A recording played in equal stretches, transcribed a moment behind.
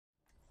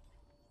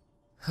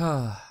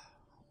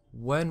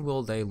When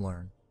will they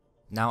learn?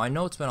 Now, I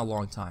know it's been a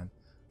long time,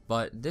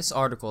 but this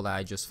article that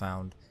I just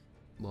found,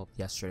 well,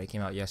 yesterday,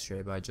 came out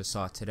yesterday, but I just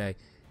saw it today.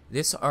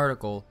 This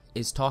article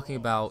is talking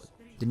about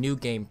the new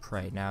game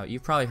Prey. Now,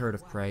 you've probably heard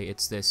of Prey.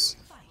 It's this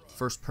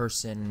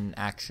first-person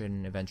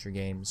action adventure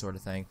game sort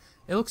of thing.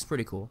 It looks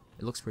pretty cool.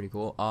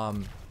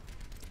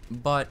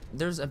 But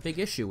there's a big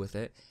issue with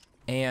it,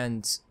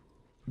 and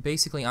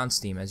basically on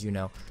Steam, as you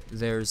know,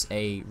 there's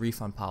a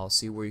refund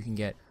policy where you can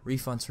get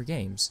refunds for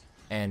games,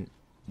 and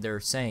they're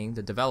saying,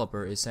 the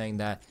developer is saying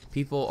that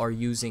people are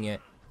using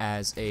it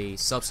as a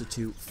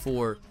substitute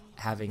for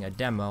having a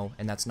demo,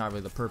 and that's not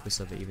really the purpose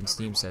of it. Even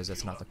Steam says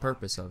that's not the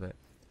purpose of it.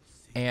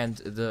 And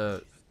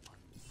the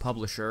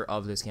publisher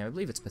of this game, I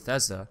believe it's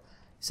Bethesda,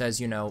 says,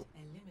 you know,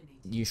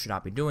 you should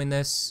not be doing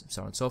this,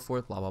 so on and so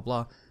forth, blah blah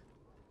blah.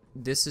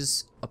 This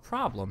is a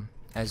problem,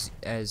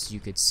 as you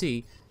could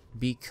see,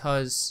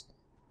 because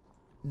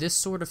this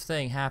sort of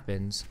thing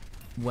happens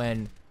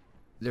when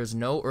there's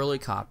no early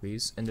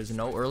copies and there's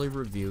no early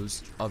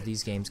reviews of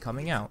these games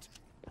coming out.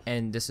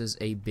 And this is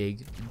a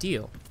big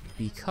deal,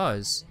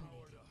 because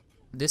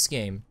this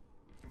game,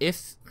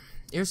 here's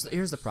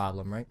the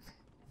problem, right?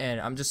 And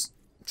I'm just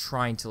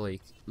trying to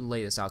like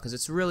lay this out because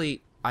it's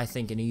really, I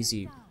think, an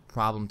easy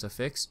problem to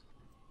fix.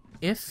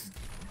 If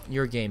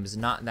your game is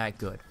not that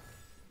good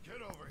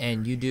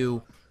and you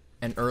do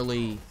an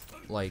early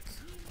like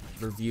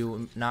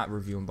review, not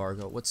review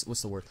embargo, what's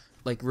the word,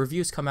 like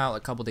reviews come out a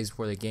couple days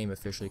before the game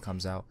officially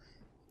comes out,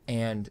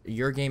 and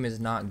your game is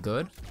not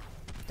good,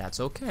 that's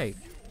okay.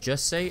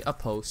 Just say a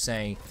post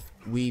saying,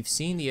 we've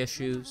seen the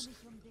issues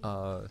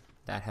that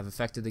have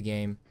affected the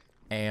game,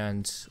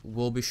 and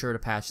we'll be sure to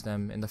patch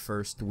them in the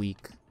first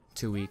week,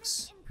 2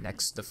 weeks,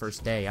 the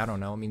first day. I don't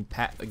know. I mean,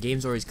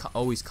 games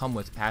always come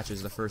with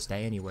patches the first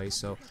day anyway,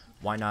 so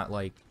why not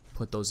like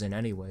put those in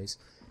anyways?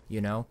 You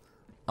know,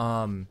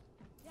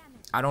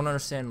 I don't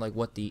understand like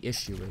what the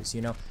issue is.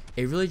 You know,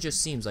 it really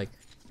just seems like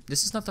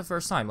this is not the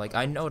first time. Like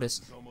I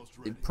noticed,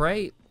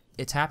 Prey,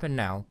 it's happened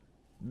now.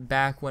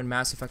 Back when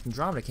Mass Effect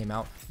Andromeda came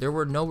out, there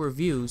were no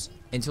reviews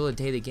until the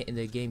day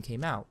the game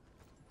came out.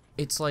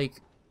 It's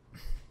like,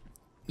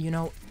 you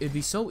know, it'd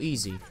be so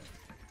easy.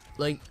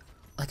 Like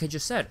I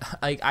just said,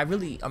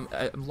 I'm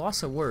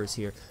lost of words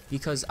here,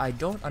 because I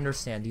don't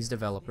understand these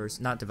developers,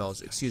 not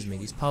developers, excuse me,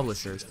 these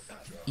publishers,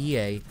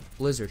 EA,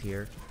 Blizzard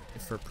here,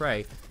 for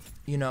Prey.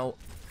 You know,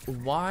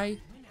 why,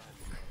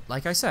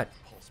 like I said,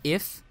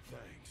 if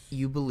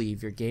you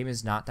believe your game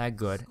is not that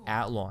good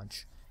at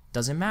launch,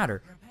 doesn't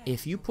matter.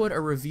 If you put a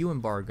review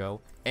embargo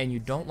and you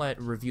don't let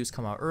reviews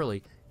come out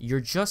early, you're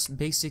just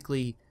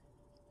basically,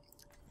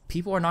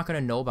 people are not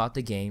going to know about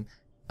the game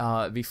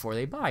before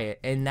they buy it.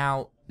 And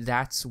now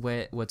that's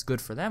what's good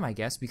for them, I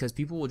guess, because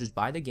people will just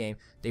buy the game,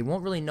 they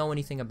won't really know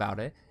anything about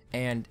it,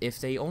 and if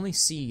they only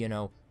see, you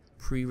know,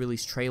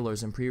 pre-release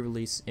trailers and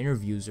pre-release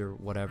interviews or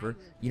whatever,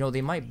 you know,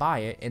 they might buy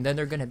it, and then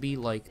they're gonna be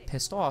like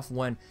pissed off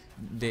when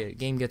the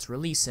game gets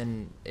released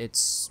and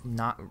it's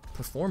not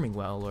performing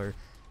well, or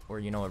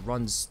you know, it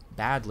runs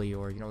badly,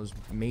 or you know, there's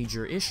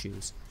major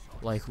issues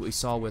like we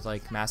saw with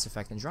like Mass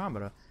Effect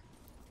Andromeda.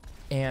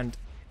 And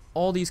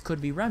all these could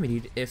be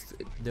remedied if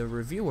the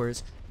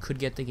reviewers could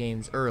get the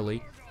games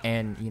early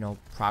and, you know,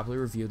 properly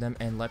review them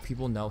and let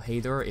people know, hey,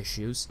 there are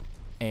issues,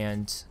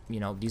 and you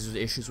know, these are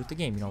the issues with the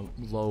game, you know,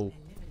 low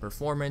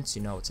performance,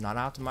 you know, it's not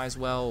optimized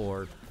well,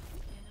 or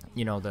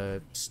you know,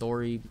 the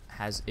story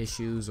has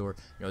issues, or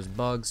you know, there's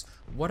bugs,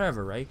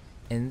 whatever, right?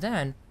 And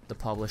then the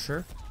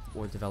publisher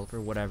or developer,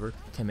 whatever,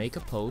 can make a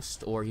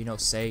post, or you know,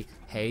 say,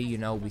 hey, you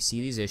know, we see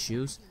these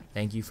issues,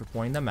 thank you for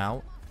pointing them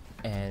out,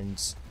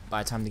 and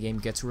by the time the game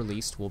gets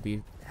released, we'll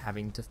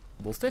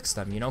fix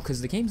them, you know,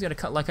 because the game's gonna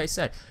cut. Like I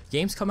said,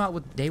 games come out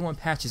with day one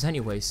patches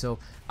anyway, so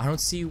I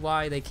don't see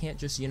why they can't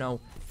just, you know,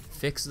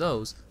 fix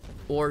those.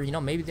 Or, you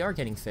know, maybe they are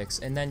getting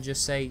fixed, and then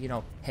just say, you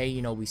know, hey,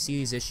 you know, we see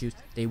these issues,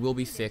 they will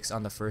be fixed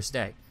on the first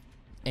day.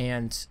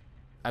 And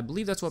I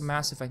believe that's what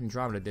Mass Effect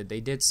Andromeda did. They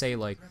did say,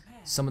 like,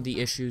 some of the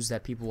issues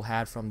that people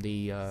had from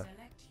the,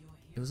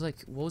 it was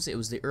like, what was it? It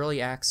was the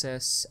early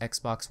access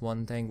Xbox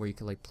One thing where you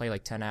could, like, play,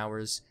 like, 10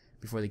 hours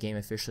before the game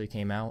officially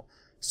came out.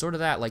 Sort of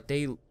that, like,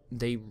 they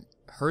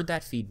heard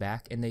that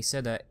feedback, and they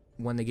said that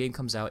when the game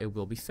comes out, it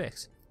will be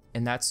fixed.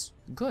 And that's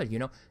good, you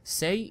know?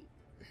 Say,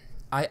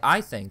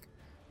 I think,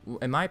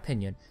 in my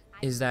opinion,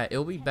 is that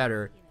it'll be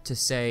better to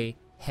say,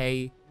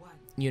 hey,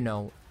 you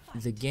know,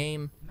 the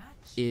game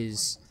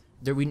is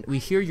there, we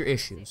hear your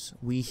issues,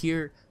 we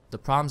hear the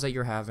problems that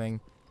you're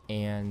having,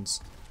 and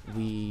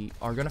we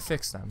are gonna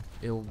fix them.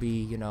 It'll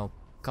be, you know,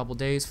 a couple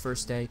days,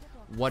 first day,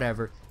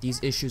 whatever, these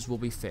issues will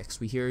be fixed.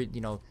 We hear,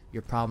 you know,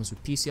 your problems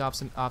with PC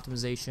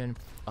optimization,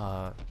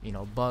 you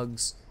know,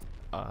 bugs,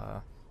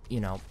 you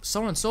know,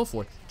 so on and so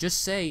forth.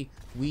 Just say,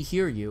 we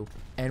hear you,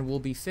 and we'll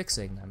be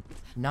fixing them.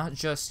 Not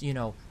just, you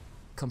know,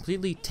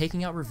 completely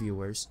taking out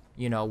reviewers,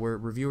 you know, where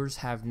reviewers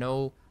have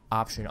no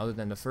option other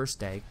than the first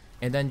day,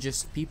 and then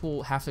just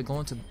people have to go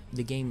into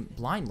the game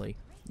blindly,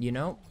 you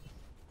know?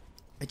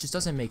 It just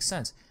doesn't make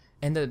sense.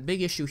 And the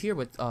big issue here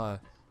with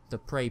the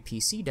Prey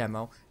PC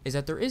demo is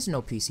that there is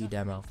no PC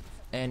demo.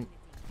 And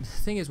the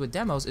thing is with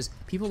demos is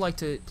people like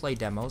to play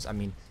demos. I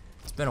mean,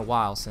 it's been a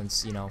while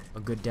since, you know, a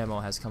good demo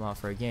has come out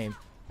for a game.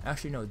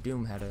 Actually, no,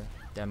 Doom had a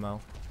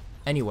demo.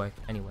 Anyway,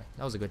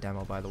 that was a good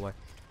demo, by the way.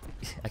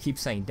 I keep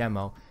saying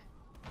demo.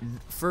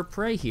 For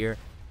Prey here,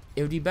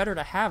 it would be better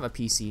to have a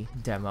PC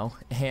demo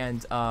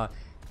and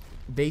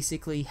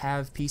basically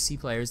have PC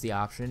players the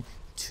option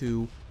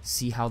to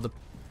see how the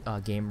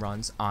game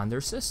runs on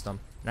their system.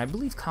 And I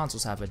believe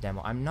consoles have a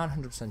demo. I'm not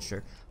 100%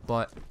 sure,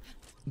 but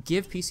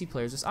give PC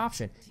players this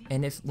option.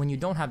 And if when you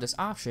don't have this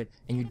option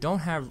and you don't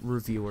have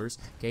reviewers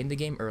getting the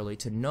game early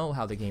to know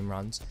how the game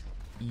runs,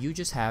 you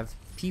just have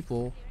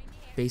people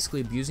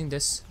basically abusing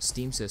this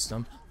Steam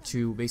system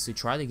to basically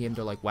try the game.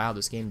 They're like, wow,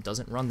 this game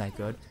doesn't run that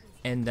good,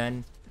 and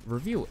then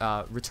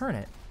return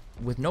it.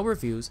 With no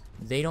reviews,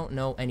 they don't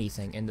know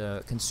anything, and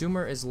the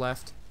consumer is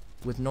left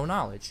with no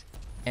knowledge.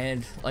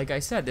 And like I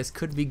said, this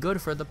could be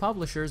good for the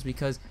publishers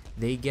because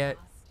they get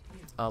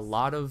a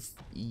lot of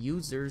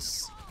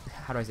users.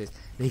 How do I say this?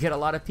 They get a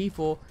lot of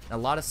people, a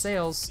lot of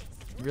sales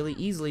really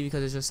easily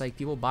because it's just like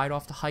people buy it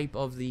off the hype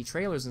of the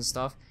trailers and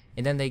stuff,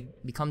 and then they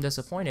become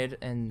disappointed.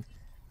 And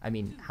I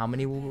mean, how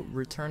many will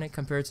return it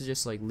compared to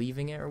just like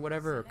leaving it or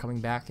whatever, or coming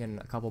back in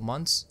a couple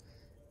months?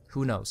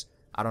 Who knows?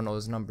 I don't know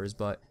those numbers,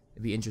 but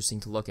it'd be interesting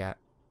to look at.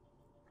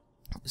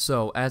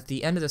 So at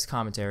the end of this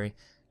commentary,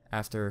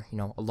 after, you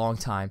know, a long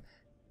time,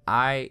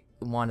 I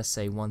want to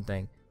say one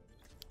thing.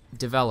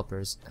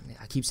 Developers, I mean,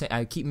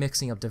 I keep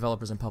mixing up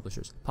developers and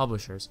publishers.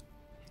 Publishers,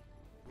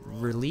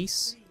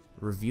 release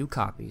review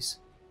copies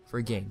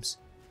for games.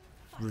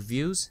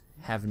 Reviews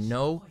have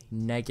no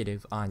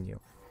negative on you,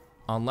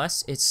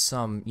 unless it's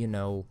some, you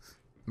know,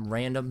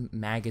 random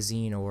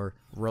magazine or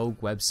rogue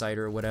website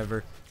or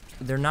whatever.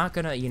 They're not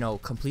gonna, you know,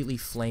 completely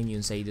flame you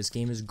and say this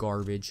game is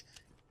garbage.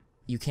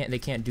 They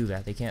can't do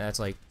that. That's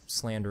like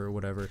slander or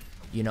whatever.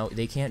 You know,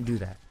 they can't do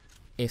that.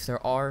 If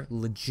there are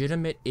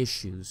legitimate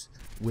issues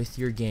with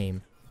your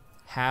game,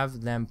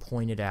 have them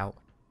pointed out,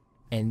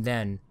 and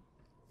then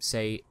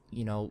say,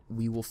 you know,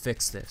 we will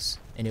fix this,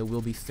 and it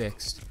will be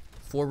fixed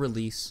for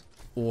release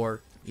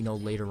or, you know,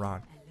 later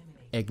on.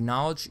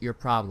 Acknowledge your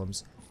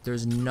problems.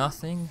 There's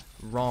nothing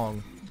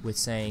wrong with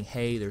saying,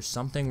 hey, there's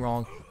something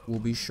wrong, we'll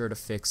be sure to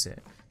fix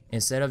it.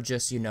 Instead of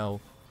just, you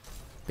know,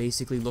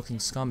 basically looking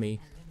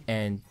scummy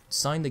and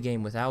selling the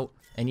game without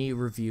any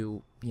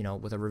review, you know,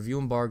 with a review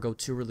embargo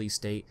to release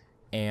date,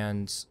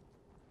 and,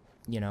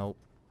 you know,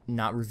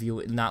 not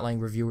letting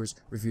reviewers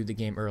review the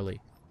game early.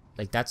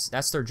 Like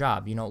that's their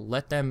job, you know.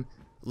 Let them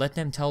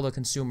tell the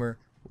consumer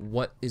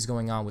what is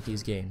going on with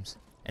these games.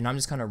 And I'm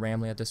just kind of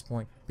rambling at this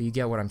point, but you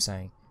get what I'm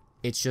saying.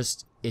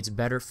 It's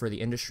better for the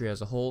industry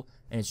as a whole,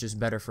 and it's just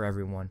better for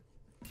everyone.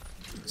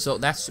 So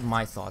that's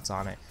my thoughts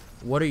on it.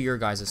 What are your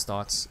guys'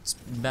 thoughts? It's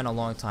been a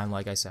long time,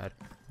 like I said,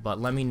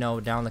 but let me know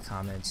down in the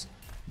comments.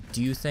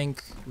 Do you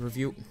think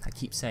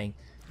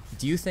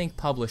do you think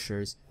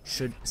publishers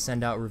should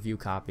send out review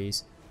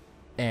copies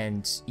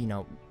and, you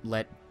know,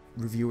 let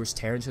reviewers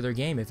tear into their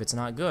game if it's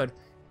not good,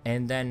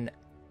 and then,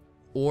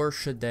 or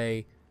should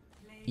they,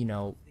 you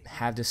know,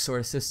 have this sort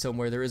of system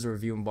where there is a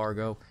review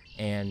embargo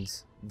and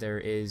there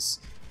is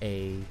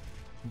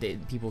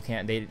people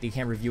can't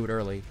review it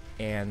early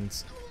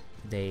and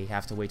they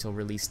have to wait till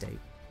release date?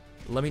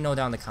 Let me know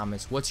down in the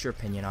comments what's your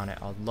opinion on it.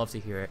 I'd love to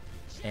hear it.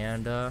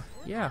 And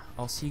yeah,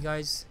 I'll see you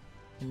guys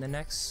in the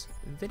next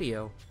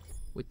video,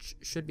 which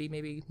should be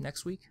maybe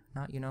next week,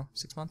 not, you know,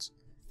 6 months.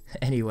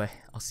 Anyway,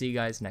 I'll see you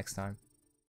guys next time.